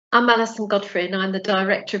I'm Alison Godfrey and I'm the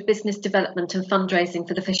Director of Business Development and Fundraising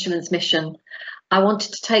for the Fishermen's Mission. I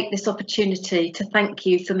wanted to take this opportunity to thank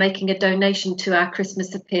you for making a donation to our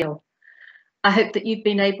Christmas appeal. I hope that you've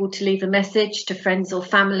been able to leave a message to friends or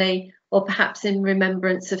family, or perhaps in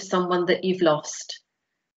remembrance of someone that you've lost.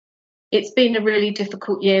 It's been a really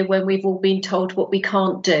difficult year when we've all been told what we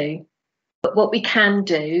can't do, but what we can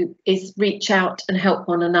do is reach out and help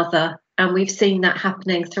one another, and we've seen that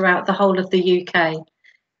happening throughout the whole of the UK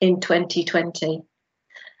in 2020.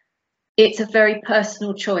 It's a very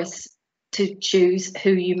personal choice to choose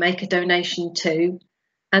who you make a donation to,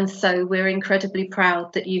 and so we're incredibly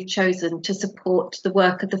proud that you've chosen to support the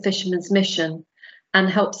work of the Fishermen's Mission and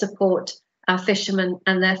help support our fishermen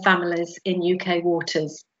and their families in UK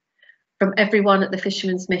waters. From everyone at the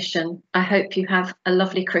Fishermen's Mission, I hope you have a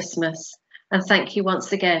lovely Christmas, and thank you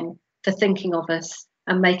once again for thinking of us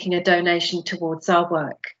and making a donation towards our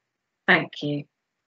work. Thank you.